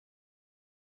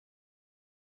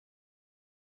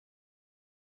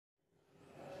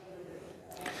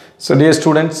So dear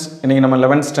students, இன்னைக்கு நம்ம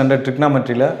 11th standard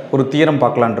trigonometryல ஒரு தியரம்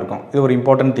பார்க்கலாம்னு இருக்கோம். இது ஒரு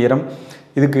இம்பார்ட்டன்ட் தியரம்.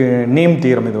 இதுக்கு நேம்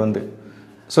தியரம் இது வந்து.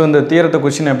 ஸோ இந்த தியரத்தை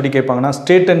கொஸ்டின் எப்படி கேட்பாங்கன்னா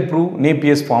ஸ்டேட் அண்ட் ப்ரூவ்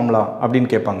நேப்பியர்ஸ் ஃபார்முலா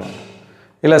அப்படின்னு கேட்பாங்க.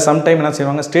 இல்லை சம்டைம் என்ன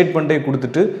செய்வாங்க ஸ்டேட்மெண்ட்டே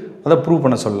கொடுத்துட்டு அதை ப்ரூவ்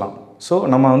பண்ண சொல்லலாம். ஸோ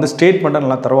நம்ம வந்து ஸ்டேட்மெண்ட்டை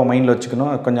நல்லா தரவாக மைண்டில்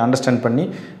வச்சுக்கணும், கொஞ்சம் அண்டர்ஸ்டாண்ட் பண்ணி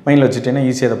மைண்டில் வச்சுட்டேன்னா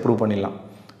ஈஸியாக அதை ப்ரூவ் பண்ணிடலாம்.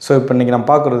 ஸோ இப்போ இன்றைக்கி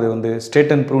நம்ம பார்க்குறது வந்து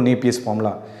ஸ்டேட் அண்ட் ப்ரூவ் நேப்பியர்ஸ்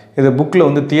ஃபார்முலா. இது புக்கில்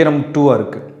வந்து தியரம் 2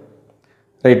 இருக்குது.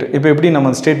 ரைட், இப்போ எப்படி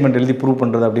நம்ம ஸ்டேட்மெண்ட் எழுதி ப்ரூவ்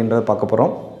பண்ணுறது அப்படின்றத பார்க்க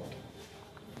போகிறோம்.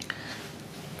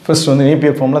 ஃபர்ஸ்ட் வந்து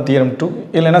நேப்பியர் ஃபார்முலா தியரம் 2.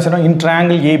 இதில் என்ன செய்யணும், இன்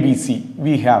ட்ரையாங்கிள் ஏபிசி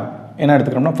வி ஹேவ் என்ன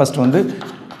எடுத்துக்கிறோம்னா ஃபர்ஸ்ட் வந்து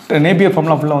நேப்பியர்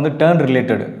ஃபார்முலா ஃபுல்லாக வந்து டர்ன்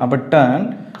ரிலேட்டட். அப்போ turn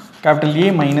capital A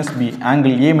minus B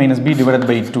angle A minus B divided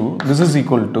by 2 this is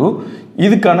equal to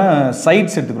இதுக்கான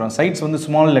சைட்ஸ் எடுத்துக்கிறோம். சைட்ஸ் வந்து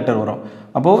ஸ்மால் லெட்டர் வரும்.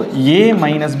 அப்போது A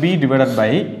minus B divided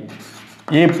by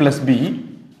A plus B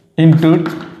into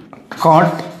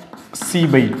God C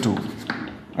by 2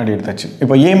 அப்படி எடுத்தாச்சு.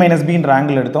 இப்போ A minus பின்ற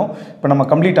angle எடுத்தோம். இப்போ நம்ம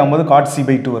கம்ப்ளீட் ஆகும்போது காட் C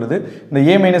பை 2 வருது. இந்த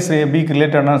A மைனஸ் பிக்கு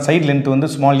ரிலேட்டடான சைட் லென்த் வந்து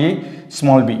ஸ்மால் a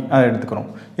ஸ்மால் b அதை எடுத்துக்கிறோம்.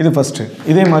 இது ஃபஸ்ட்டு.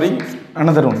 இதே மாதிரி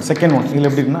அனதர் ஒன் செகண்ட் ஒன் இதில்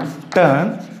எப்படி இருக்குன்னா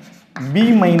turn B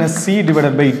minus C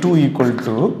divided by 2 equal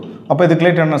to அப்போ இதுக்கு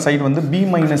ரிலேட்டடான சைடு வந்து B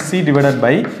minus C divided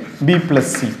by B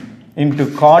plus C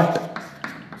into God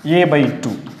A by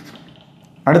 2.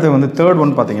 அடுத்து வந்து தேர்ட்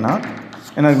ஒன் பார்த்தீங்கன்னா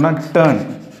என்ன இருக்குன்னா turn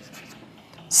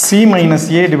C minus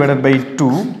A divided by 2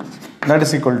 that is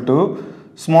equal to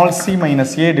small c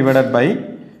minus A divided by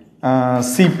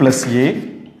C plus A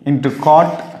into cot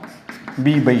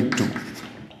B by 2.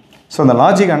 So the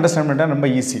logic understand பண்ணா ரொம்ப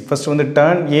easy. First வந்து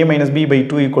turn A minus B by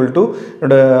 2 equal to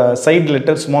side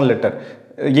letter small letter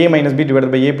A minus B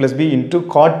divided by A plus B into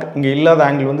cot இங்க இல்லாத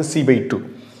angle வந்து C by 2.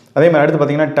 அதே மாதிரி அடுத்து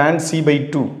பார்த்தீங்கன்னா tan C by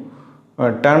 2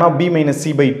 tan of B minus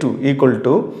C by 2 equal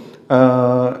to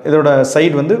இதோட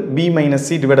side வந்து B minus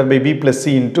C divided by B plus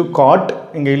C into God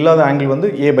இங்கே இல்லாத ஆங்கிள் வந்து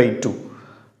A பை 2.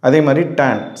 அதே மாதிரி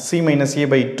tan C minus A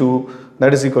by 2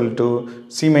 that is equal to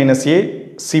C minus A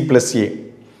C plus A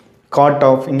God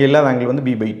of இங்கே இல்லாத angle வந்து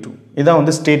B by 2. இதான்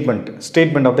வந்து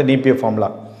statement of the Napier formula.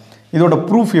 இதோட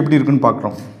ப்ரூஃப் எப்படி இருக்குன்னு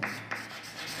பார்க்குறோம்.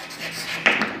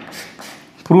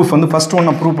 ப்ரூஃப் வந்து ஃபஸ்ட்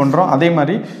ஒன்றை ப்ரூவ் பண்ணுறோம். அதே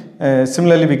மாதிரி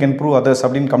similarly we can prove others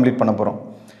அப்படின்னு கம்ப்ளீட் பண்ண போகிறோம்.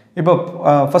 இப்போ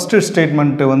ஃபஸ்ட்டு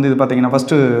ஸ்டேட்மெண்ட் வந்து இது பார்த்தீங்கன்னா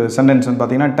ஃபஸ்ட்டு சென்டென்ஸ் வந்து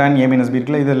பார்த்தீங்கன்னா tan A மைனஸ் பி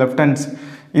இருக்குல்ல, இது லெஃப்ட் ஹேண்ட்ஸ்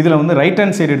இதில் வந்து ரைட்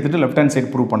ஹேண்ட் சைடு எடுத்துகிட்டு லெஃப்ட் ஹேண்ட்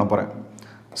சைடு ப்ரூவ் பண்ண போகிறேன்.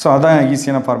 ஸோ அதான்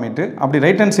ஈஸியான ஃபார்மேட்டு. அப்படி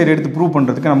ரைட் ஹேண்ட் சைடு எடுத்து ப்ரூவ்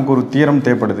பண்ணுறதுக்கு நமக்கு ஒரு தியரம்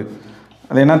தேவைப்படுது.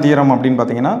 அது என்ன தியரம் அப்படின்னு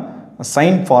பார்த்தீங்கன்னா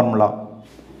sign formula.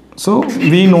 So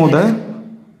we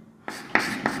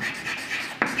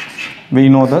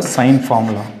know the sine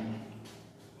formula.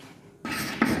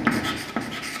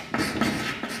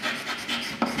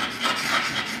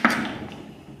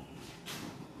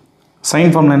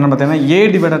 Sign formula என்ன பார்த்தீங்கன்னா A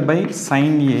divided by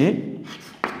sign A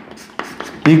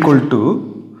equal to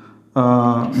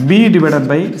B divided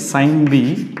by sign B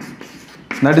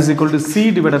that is equal to C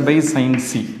divided by sign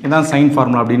C. இதுதான் sign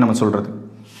formula அப்படின்னு நம்ம சொல்கிறது.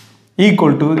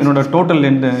 Equal to என்னோட total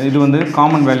length இது வந்து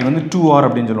common value வந்து 2R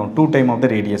அப்படின்னு சொல்லுவோம். 2 டைம் ஆஃப் த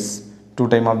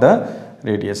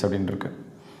ரேடியஸ் அப்படின்னு இருக்கு.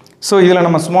 ஸோ இதில்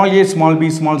நம்ம small a small b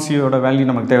small சியோட வேல்யூ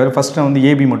நமக்கு தேவை. ஃபஸ்ட்டு வந்து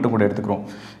AB மட்டும் கூட எடுத்துக்கிறோம்.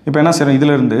 இப்போ என்ன செய்யறோம்,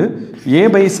 இதிலிருந்து A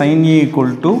by sign A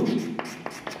equal to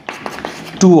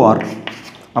 2R.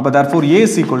 அப்போ therefore A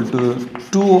is equal to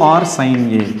 2R sin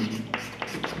A.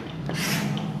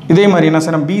 இதே மாதிரி என்ன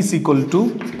செய்யணும், B is equal to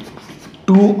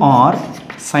 2R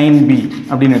sin B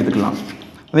அப்படின்னு எடுத்துக்கலாம்.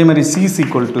 அதே மாதிரி C is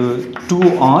equal to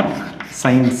 2R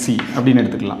sin C அப்படின்னு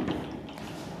எடுத்துக்கலாம்.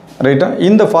 ரைட்டா,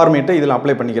 இந்த ஃபார்மேட்டை இதில்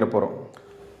அப்ளை பண்ணிக்கிற போகிறோம்.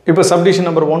 இப்போ submission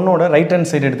number 1ஓட right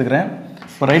hand side எடுத்துக்கிறேன்.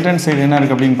 இப்போ ரைட் ஹேண்ட் சைடு என்ன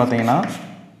இருக்குது அப்படின்னு பார்த்தீங்கன்னா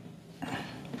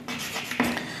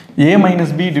A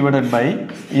minus B divided by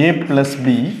A plus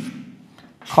B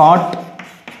cot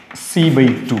C by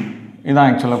 2 இதான்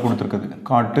ஆக்சுவலாக கொடுத்துருக்குது,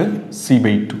 cot C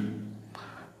by 2.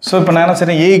 ஸோ இப்போ நான் என்ன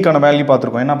செய்கிறேன், ஏக்கான வேல்யூ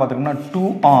பார்த்துருக்கோம். என்ன பார்த்துருக்கோம்னா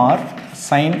 2R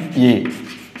sin A.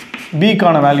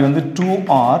 பிக்கான வேல்யூ வந்து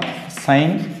 2R sin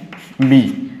B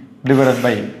divided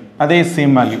by அதே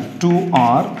same value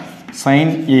 2R sin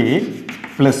A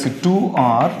plus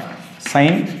 2R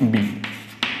sin B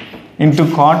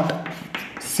into cot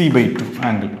C by 2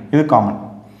 angle. இது காமன்.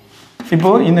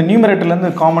 இப்போது இந்த நியூமரேட்டர்லேருந்து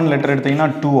காமன் லெட்டர் எடுத்திங்கன்னா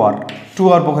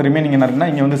 2R போக ரிமைனிங் என்ன இருக்குன்னா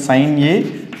இங்கே வந்து sin A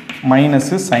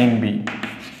minus sin B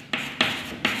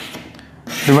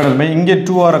divided by இங்கே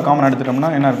 2R காமன்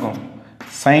எடுத்துட்டோம்னா என்ன இருக்கும்,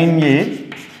 sin A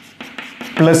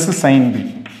plus sin B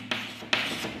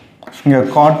இங்கே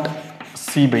cot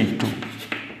C by 2.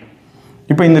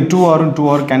 இப்போ இந்த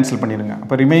 2R கேன்சல் பண்ணிடுங்க.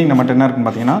 அப்போ ரிமைனிங் நம்மகிட்ட என்ன இருக்குன்னு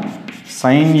பார்த்தீங்கன்னா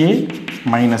sin A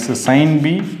minus sin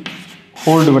B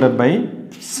whole divided by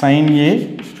sin A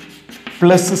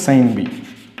plus sin B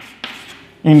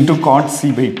into cot C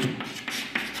by 2.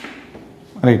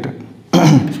 Right.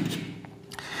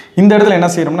 இந்த இடத்துல என்ன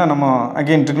செய்யறோம்னா நம்ம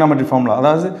அகைன் ட்ரிக்னாமெட்ரி ஃபார்முலா,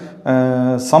 அதாவது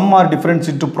some are difference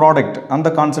into product அந்த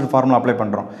கான்செப்ட் ஃபார்முலா அப்ளை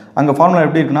பண்ணுறோம். அங்கே ஃபார்முலா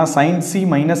எப்படி இருக்குன்னா sin c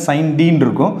மைனஸ் sin dன்னு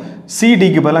இருக்கும்.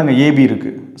 cdக்கு பதிலாக அங்கே ab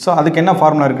இருக்குது. ஸோ அதுக்கு என்ன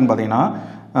ஃபார்முலா இருக்குன்னு பார்த்தீங்கன்னா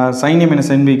sin a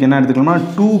மைனஸ் sin bக்கு என்ன எடுத்துக்கலாம்னா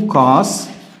 2 cos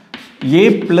a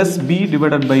plus b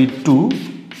divided by 2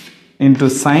 into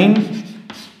sin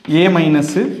a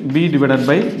minus b divided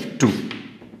by 2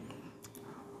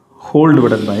 whole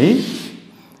divided by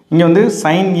இங்கே வந்து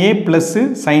sin a plus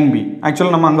sin b.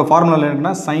 ஆக்சுவலாக நம்ம அங்கே ஃபார்முலாவில்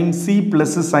இருக்குன்னா sin c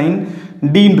ப்ளஸ் sin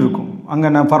dன்னு இருக்கும். அங்கே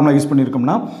நான் ஃபார்முலா யூஸ்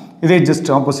பண்ணியிருக்கோம்னா இதே ஜஸ்ட்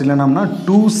ஆப்போசிட்டில் என்னம்னா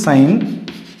 2 sin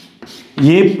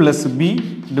a plus b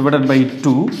divided by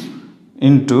 2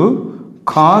 into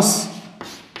cos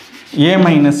a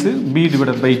minus b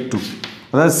divided by 2.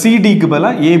 அதாவது cdக்கு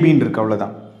பதிலாக abன்னு இருக்குது,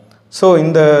 அவ்வளோதான். ஸோ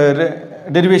இந்த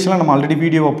டெரிவேஷன்லாம் நம்ம ஆல்ரெடி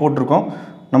வீடியோவை போட்டிருக்கோம்.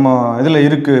 நம்ம இதில்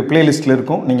இருக்குது, பிளேலிஸ்ட்டில்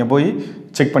இருக்கும், நீங்கள் போய்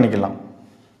செக் பண்ணிக்கலாம்.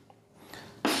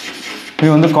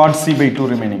 இது வந்து cot c by 2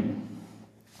 ரிமைனிங்.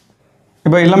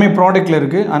 இப்போ எல்லாமே ப்ராடக்ட்டில்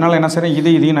இருக்குது, அதனால் என்ன செய்கிறேன்,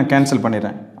 இதையும் நான் கேன்சல்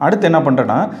பண்ணிடுறேன். அடுத்து என்ன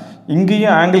பண்ணுறேன்னா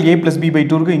இங்கேயும் angle a plus b by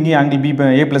 2 இருக்குது, இங்கேயும் angle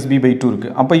a plus b by 2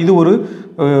 இருக்குது. அப்போ இது ஒரு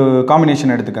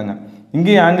காம்பினேஷன் எடுத்துக்கோங்க.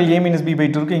 இங்கேயும் angle a minus b by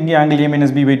 2 இருக்குது, இங்கேயும் angle a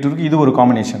minus b by 2 இருக்குது. இது ஒரு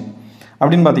காம்பினேஷன்.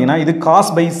 அப்படின்னு பார்த்தீங்கன்னா இது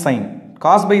cos by sign.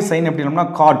 Cos by sign எப்படி எழுதலாம்னா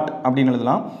காட் அப்படின்னு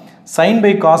எழுதலாம். சைன்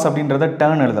பை காஸ் அப்படின்றத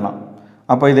டேர்ன் எழுதலாம்.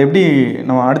 அப்போ இதை எப்படி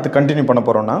நம்ம அடுத்து கண்டினியூ பண்ண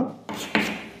போகிறோம்னா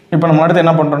இப்போ நம்ம அடுத்து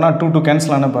என்ன பண்ணுறோம்னா 2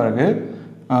 கேன்சல் ஆன பிறகு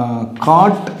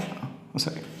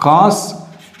cos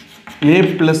a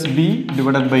plus b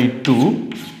divided by 2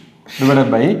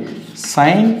 divided by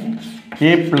sin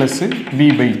a plus b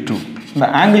by 2. இந்த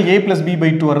angle a plus b by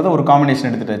 2 வரத ஒரு காம்பினேஷன்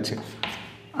எடுத்துட்டாச்சு.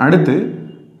 அடுத்து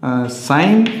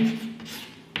sin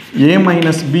a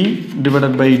minus b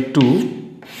divided by 2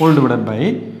 whole divided by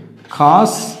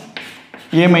cos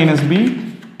a minus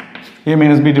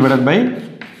b divided by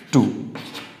 2.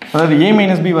 அதாவது a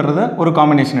minus b வர்றத ஒரு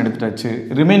combination எடுத்துட்டாச்சு.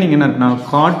 Remaining என்ன இருக்குன்னா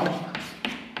cot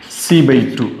c by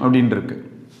 2 அப்படின்னு இருக்கு.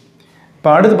 இப்போ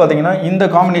அடுத்து பார்த்தீங்கன்னா இந்த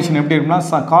காம்பினேஷன் எப்படி இருக்குன்னா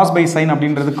காஸ் பை சைன்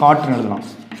அப்படின்றது காட்னு எழுதலாம்.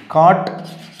 cot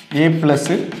a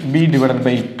plus b divided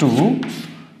by 2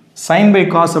 sign by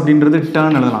cos அப்படின்றது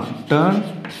டேர்ன் எழுதலாம். Turn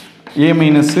a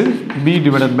minus b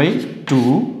divided by 2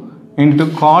 into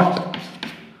cot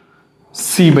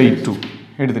c by 2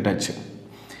 எடுத்துட்டாச்சு.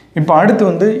 இப்போ அடுத்து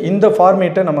வந்து இந்த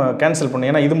ஃபார்மேட்டை நம்ம கேன்சல் பண்ணணும்.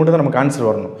 ஏன்னா இது மட்டும் தான் நமக்கு ஆன்சர்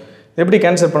வரணும். எப்படி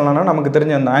கேன்சல் பண்ணலாம்னா நமக்கு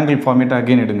தெரிஞ்ச அந்த ஆங்கிள் ஃபார்மேட்டை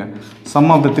அகைன் எடுங்க. Some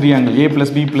of the 3 angle a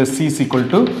plus b plus c equal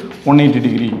to 180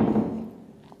 degree.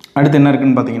 அடுத்து என்ன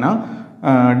இருக்குன்னு பார்த்தீங்கன்னா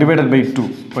டிவைடட் பை 2.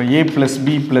 இப்போ a plus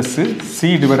b plus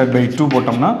c divided by 2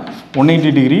 போட்டோம்னா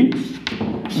 180 டிகிரி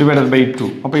டிவைடட் பை 2.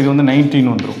 அப்போ இது வந்து 19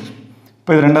 வந்துடும்.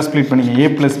 இப்போ இது ரெண்டாக ஸ்ப்ளிட் பண்ணிங்க. a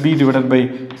plus b divided by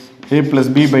a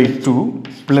plus b by 2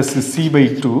 plus c by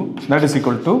 2 that is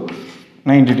equal to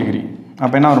 90 degree.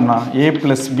 அப்போ என்ன வரும்னா a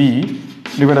plus b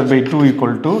divided by 2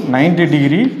 equal to 90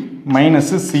 degree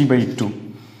minus c by 2.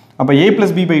 அப்போ a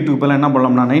ப்ளஸ் b பை 2 இப்போ என்ன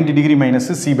போடலாம்னா 90 degree minus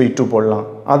c by 2 போடலாம்.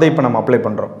 அதை இப்போ நம்ம அப்ளை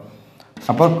பண்ணுறோம்.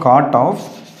 அப்போ cot of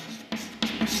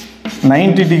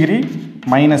 90 degree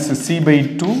minus c by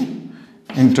 2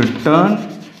 into turn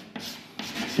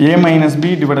a minus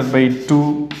b divided by 2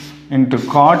 into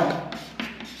cot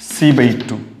c by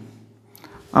 2.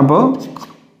 அப்போது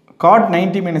cot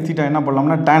 90 மைனஸ் தீட்டா என்ன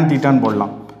போடலாம்னா tan தீட்டான்னு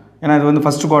போடலாம். ஏன்னா இது வந்து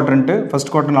first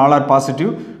quadrant all R positive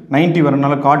 90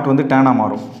 வரனால cot வந்து டேனாக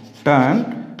மாறும். tan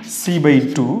c by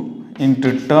 2 into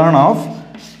turn of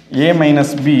a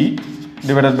minus b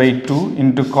divided by 2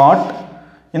 into cot.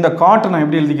 இந்த cot நான்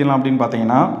எப்படி எழுதிக்கலாம் அப்படின்னு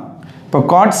பார்த்தீங்கன்னா இப்போ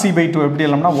cot c by 2 எப்படி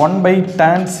எழுதலாம்னா 1 by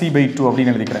tan c by 2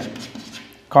 அப்படின்னு எழுதிக்கிறேன்.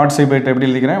 cot c by 2 எப்படி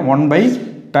எழுதிக்கிறேன் 1 by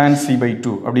tan c by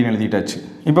 2 அப்படின்னு எழுதிட்டாச்சு.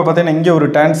 இப்போ பார்த்தீங்கன்னா இங்கே ஒரு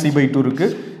tan c by 2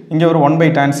 இருக்குது, இங்கே ஒரு 1 by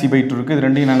tan c by 2 இருக்குது. இது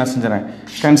ரெண்டையும் நான் என்ன செஞ்சேன்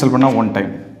கேன்சல் பண்ணால் 1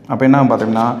 டைம். அப்போ என்ன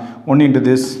பார்த்தீங்கன்னா 1 into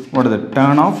this what is the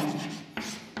tan of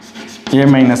a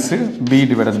minus b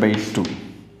divided by 2.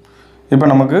 இப்போ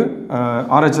நமக்கு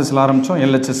RHSல ஆரம்பித்தோம்,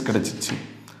 LHS கிடச்சிச்சு.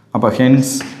 அப்போ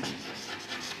hence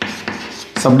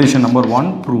subdivision number 1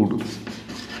 proved.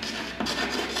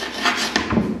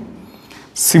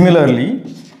 Similarly,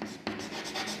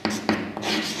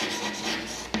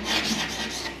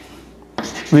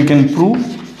 we can prove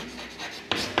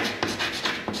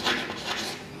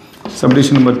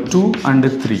subdivision number 2 and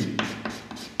 3.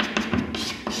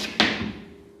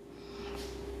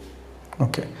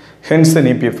 Okay, hence the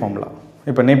Napier formula.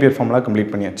 இப்போ Napier formula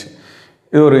கம்ப்ளீட் பண்ணியாச்சு.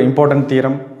 இது ஒரு important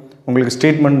theorem. உங்களுக்கு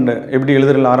ஸ்டேட்மெண்ட் எப்படி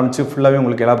எழுதுறதுல ஆரம்பித்து ஃபுல்லாகவே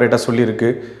உங்களுக்கு எலாபரேட்டாக சொல்லியிருக்கு.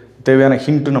 தேவையான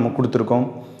ஹிண்ட்டு நம்ம கொடுத்துருக்கோம்.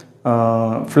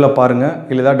 ஃபுல்லாக பாருங்கள்.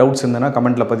 இல்லை ஏதாவது டவுட்ஸ் இருந்ததுன்னா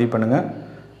கமெண்ட்டில் பதிவு பண்ணுங்கள்.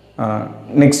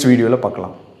 நெக்ஸ்ட் வீடியோவில்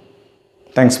பார்க்கலாம்.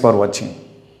 தேங்க்ஸ் ஃபார் வாட்சிங்.